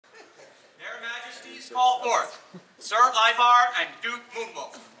Majesties call forth Sir Ivar and Duke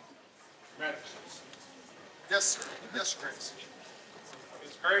Moonwolf. Yes, sir. Yes, Your Grace.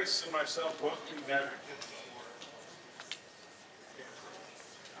 His Grace and myself both do advocates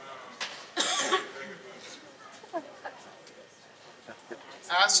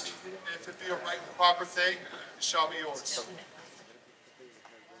Ask if it be a right and proper thing, it shall be yours.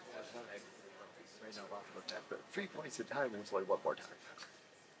 3 points a time, and it's like, one more time.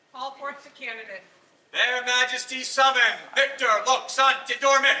 Call forth the candidate. Their Majesties summon Victor Sant de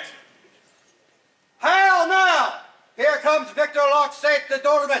Dormit. Hail now! Here comes Victor Sant de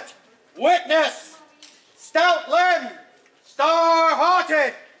Dormit. Witness! Stout-limbed,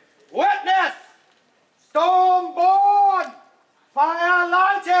 star-hearted. Witness! Storm-born,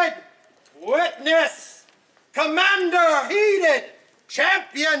 fire-lighted. Witness! Commander heated,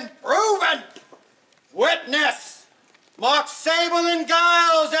 champion proven. Witness! Marks sable and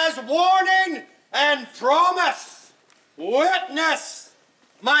guiles as warning and promise. Witness!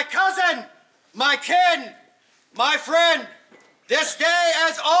 My cousin, my kin, my friend, this day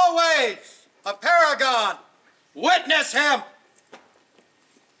as always, a paragon. Witness him.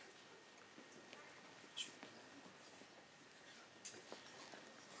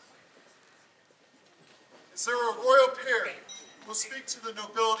 Is there a royal pair who will speak to the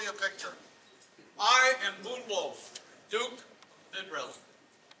nobility of Victor? I am Moonwolf, Duke Vidril.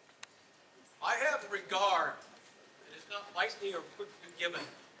 I have regard that is not lightly or quickly given,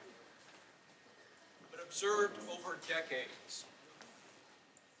 but observed over decades.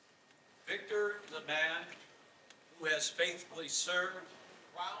 Victor is a man who has faithfully served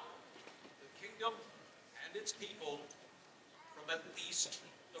the crown, the kingdom, and its people from at least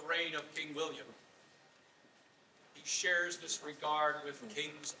the reign of King William. He shares this regard with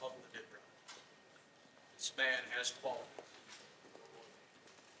kings of the Vidril. This man has quality.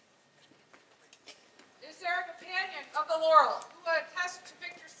 Is there a companion of the laurel who will attest to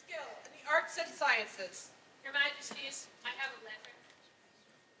Victor's skill in the arts and sciences? Your Majesties, I have a letter.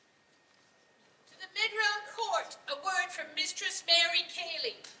 To the Midrill Court, a word from Mistress Mary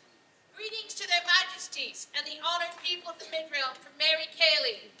Cayley. Greetings to their Majesties and the honored people of the Midrill from Mary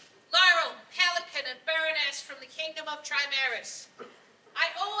Cayley, Laurel, Pelican, and Baroness from the Kingdom of Trimaris. I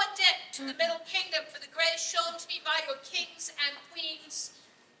owe a debt to the Middle Kingdom for the grace shown to me by your kings and queens,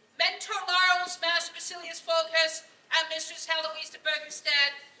 Mentor Laurel's Master Basilius Fulcus, and Mistress Heloise de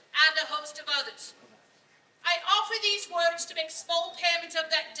Bergenstad, and a host of others. I offer these words to make small payment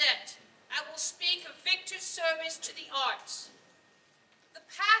of that debt. I will speak of Victor's service to the arts. The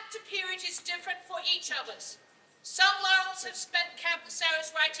path to peerage is different for each of us. Some laurels have spent countless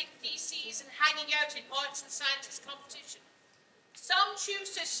hours writing theses and hanging out in arts and sciences competition. Some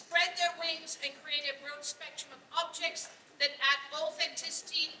choose to spread their wings and create a broad spectrum of objects that add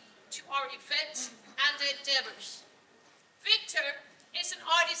authenticity to our events and endeavors. Victor is an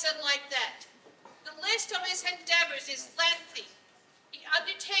artisan like that. The list of his endeavors is lengthy. He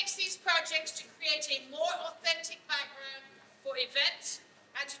undertakes these projects to create a more authentic background for events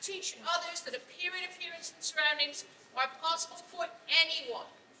and to teach others that a period appearance and surroundings are possible for anyone.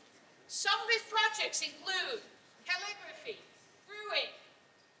 Some of his projects include calligraphy, brewing,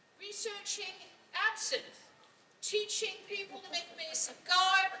 researching absinthe, teaching people to make basic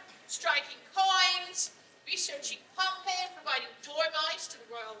garb, striking coins, researching Pompeii and providing dormice to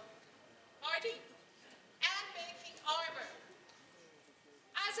the royal party, and making armor.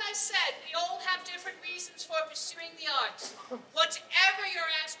 As I said, we all have different reasons for pursuing the arts. Whatever your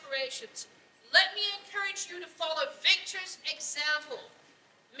aspirations, let me encourage you to follow Victor's example.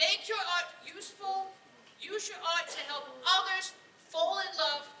 Make your art useful. Use your art to help others fall in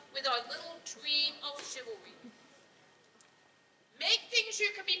love with our little dream of chivalry. Make things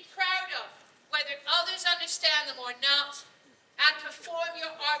you can be proud of, whether others understand them or not, and perform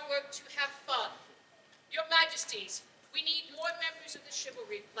your artwork to have fun. Your Majesties, we need more members of the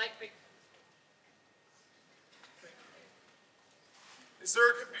chivalry like Victor. Is there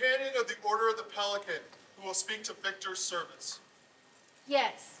a companion of the Order of the Pelican who will speak to Victor's service?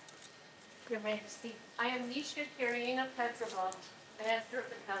 Yes, Your Majesty. I am Nisha Karyina Petrova, Master of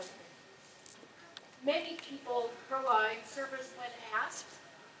the Pelican. Many people provide service when asked.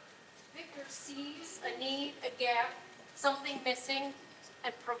 Victor sees a need, a gap, something missing,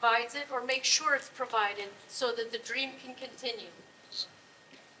 and provides it or makes sure it's provided so that the dream can continue.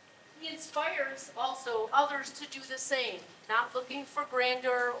 He inspires also others to do the same, not looking for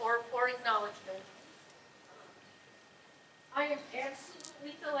grandeur or acknowledgement. I am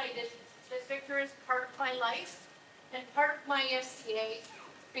absolutely delighted that Victor is part of my life and part of my SCA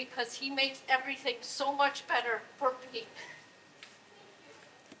because he makes everything so much better for me.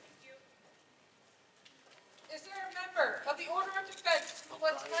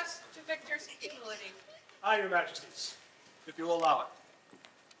 Aye, your majesties, if you will allow it.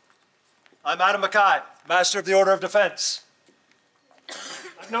 I'm Adam Mackay, Master of the Order of Defense.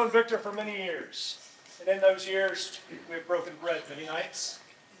 I've known Victor for many years, and in those years, we have broken bread many nights.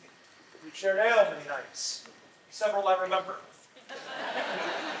 We've shared ale many nights, several I remember.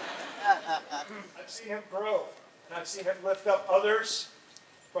 I've seen him grow, and I've seen him lift up others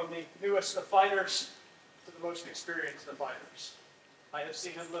from the newest of fighters to the most experienced of fighters. I have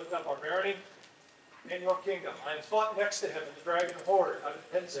seen him lift up our barony and your kingdom. I have fought next to him in the Dragon Horde out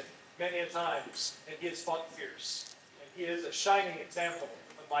of Penzing many a times, and he has fought fierce. And he is a shining example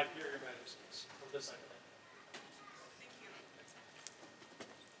of my fear, your majesties. From this I claim.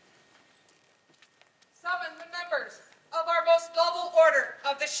 Summon the members of our most noble order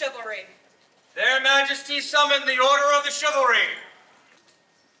of the Chivalry. Their Majesties summon the Order of the Chivalry.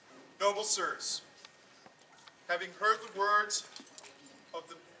 Noble sirs, having heard the words of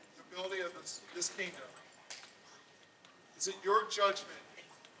the nobility of this kingdom, is it your judgment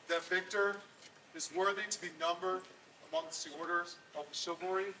that Victor is worthy to be numbered amongst the orders of the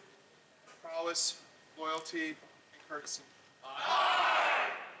chivalry, prowess, loyalty, and courtesy? Aye.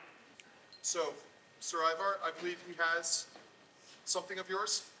 So, Sir Ivar, I believe he has something of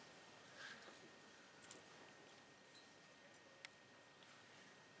yours.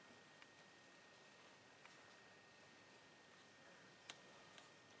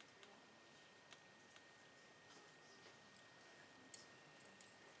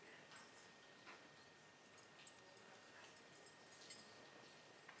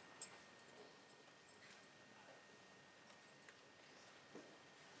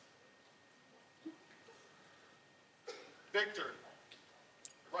 Victor,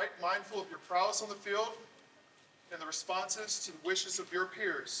 right mindful of your prowess on the field and the responses to the wishes of your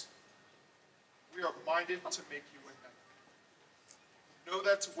peers, we are minded to make you a knight. Know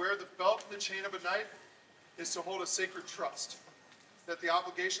that to wear the belt and the chain of a knight is to hold a sacred trust, that the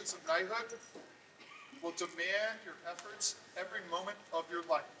obligations of knighthood will demand your efforts every moment of your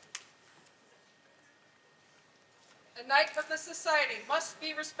life. A knight of the society must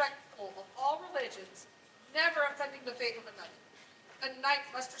be respectful of all religions, never offending the faith of a knight. A knight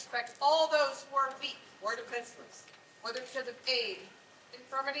must respect all those who are weak or defenseless, whether because of aid,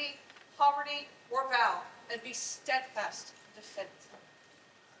 infirmity, poverty, or vow, and be steadfast in defense.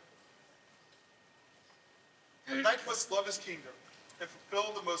 A knight must love his kingdom and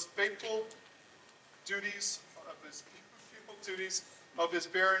fulfill the most faithful duties of his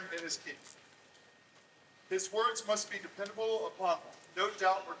baron and his king. His words must be dependable upon no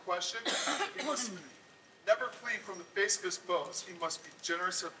doubt or question. He must never flee from the face of his foes. He must be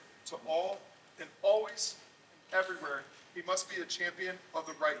generous to all, and always and everywhere he must be a champion of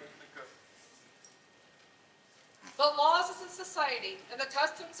the right and the good. The laws of the society and the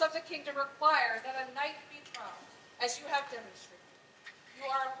customs of the kingdom require that a knight be crowned, as you have demonstrated.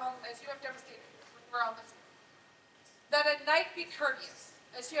 As you have demonstrated, we're on the field. That a knight be courteous,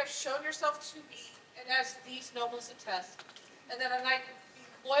 as you have shown yourself to be, and as these nobles attest, and that a knight be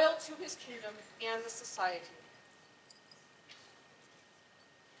loyal to his kingdom and the society.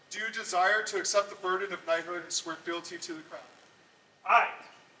 Do you desire to accept the burden of knighthood and swear fealty to the crown? Aye.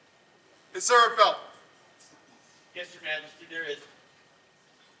 Is there a belt? Yes, Your Majesty, there is.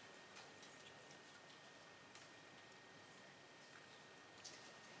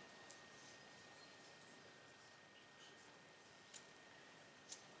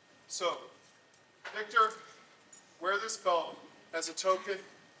 So, Victor, wear this belt as a token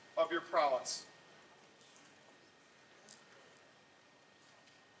of your prowess.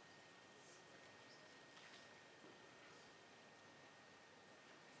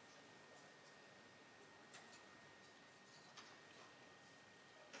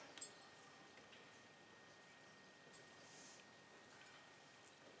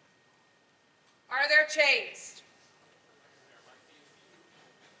 Are there chains?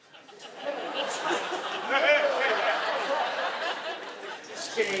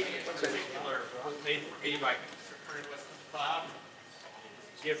 This chain in particular was made for me by Mr. Colonel Cloud,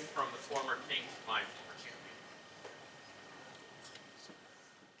 a gift from the former king of my former champion.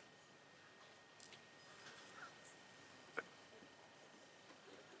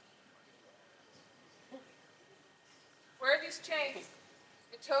 Wear these chains,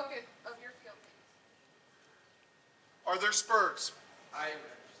 a token of your fealty. Are there spurs? I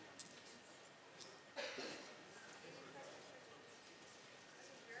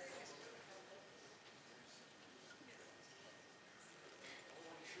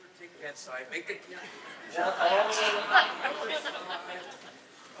take that side, make it.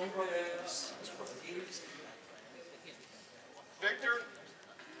 Victor,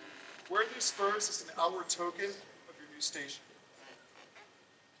 Wear these spurs as an outward token of your new station.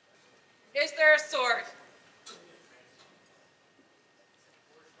 Is there a sword?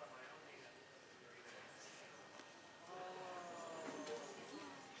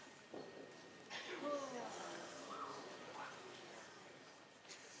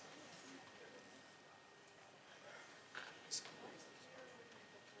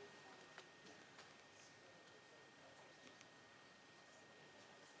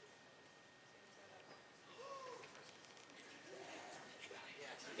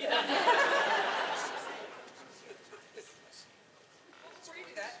 Before you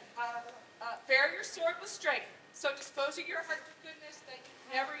do that, bear your sword with strength, so disposing your heart with goodness that you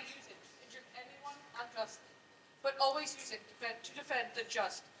never use it to injure anyone unjustly, but always use it to defend the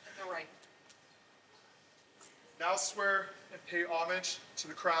just and the right. Now swear and pay homage to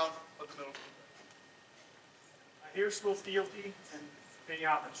the crown of the middle finger. I here swear fealty and pay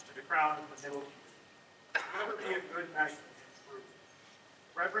homage to the crown of the middle finger. Never be a good knight and true,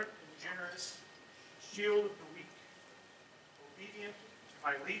 reverent and generous, shield of the weak, obedient to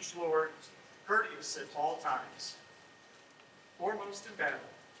my liege lord, courteous at all times, foremost in battle,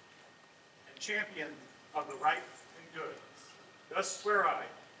 and champion of the right and good. Thus swear I,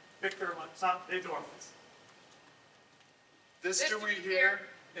 Victor Sant de Dormit. This do we hear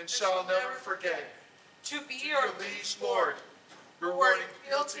and shall never forget. To be To your your liege lord, rewarding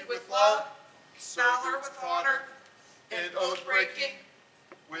fealty with love, valor with honor, and oath breaking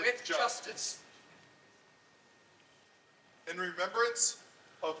with justice. In remembrance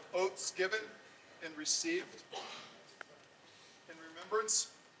of oaths given and received, in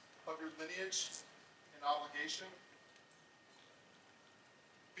remembrance of your lineage and obligation,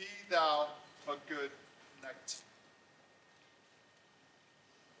 be thou a good knight.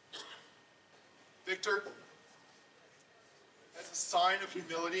 Victor, as a sign of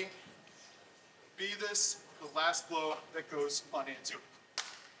humility, be this the last blow that goes unanswered.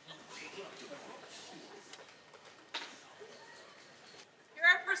 Here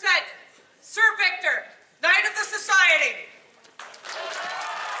I present Sir Victor, Knight of the Society.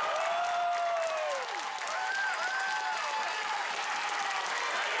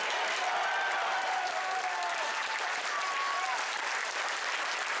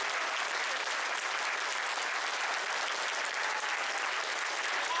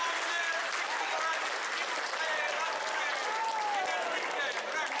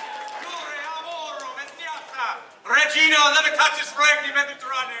 Regina levitatis regni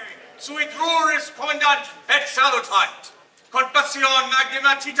Mediterranei, sui druris commandant et salutant. Compassion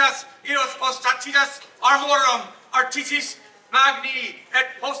magnimatitas eos postatitas armorum artitis magni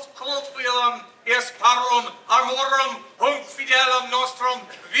et post colloquium es parum armorum hunc fidelum nostrum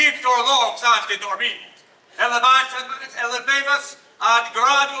Victor Lord Sant de Dormit. Elevamus ad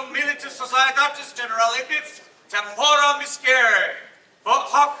gradum militis societatis generalibus tempora miscere.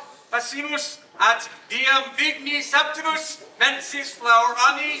 Hoc passimus at diem vigni septimus mensis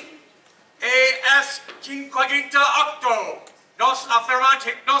flaurani es quinquaginta octo nos affirmant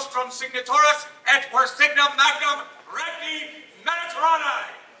hic nostrum signatoris et per signum magnum regni Mediterranei.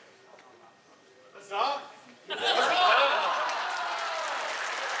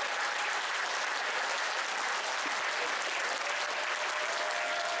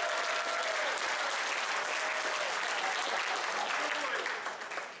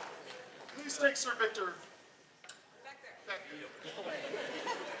 Please take Sir Victor Back there. back here.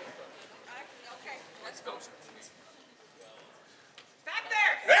 Okay, let's go.